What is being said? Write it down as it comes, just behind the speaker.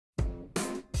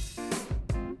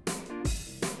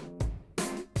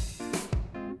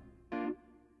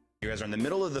You guys are in the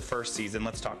middle of the first season.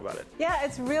 Let's talk about it. Yeah,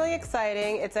 it's really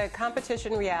exciting. It's a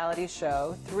competition reality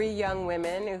show. 3 young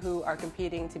women who are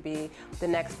competing to be the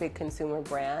next big consumer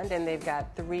brand, and they've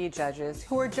got 3 judges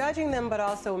who are judging them but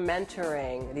also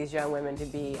mentoring these young women to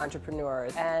be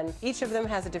entrepreneurs. And each of them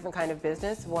has a different kind of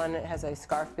business. One has a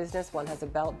scarf business, one has a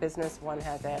belt business, one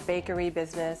has a bakery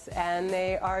business, and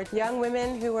they are young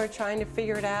women who are trying to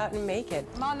figure it out and make it.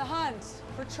 I'm on the hunt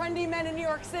for trendy men in New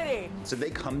York City. So they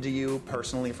come to you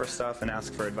personally for stuff and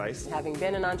ask for advice? Having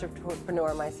been an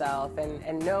entrepreneur myself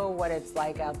and know what it's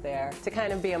like out there, to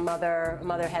kind of be a mother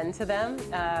hen to them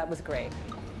was great.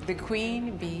 The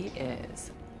queen bee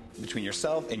is. Between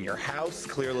yourself and your house,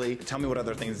 clearly. Tell me what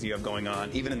other things you have going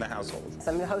on, even in the household.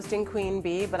 So I'm hosting Queen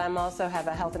Bee, but I'm also have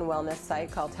a health and wellness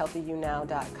site called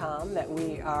healthyounow.com that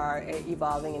we are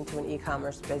evolving into an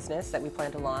e-commerce business that we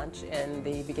plan to launch in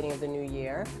the beginning of the new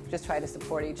year. Just try to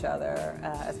support each other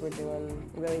as we're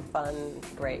doing really fun,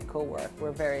 great, cool work.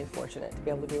 We're very fortunate to be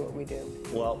able to do what we do.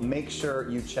 Well, make sure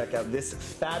you check out this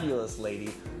fabulous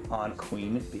lady on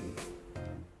Queen Bee.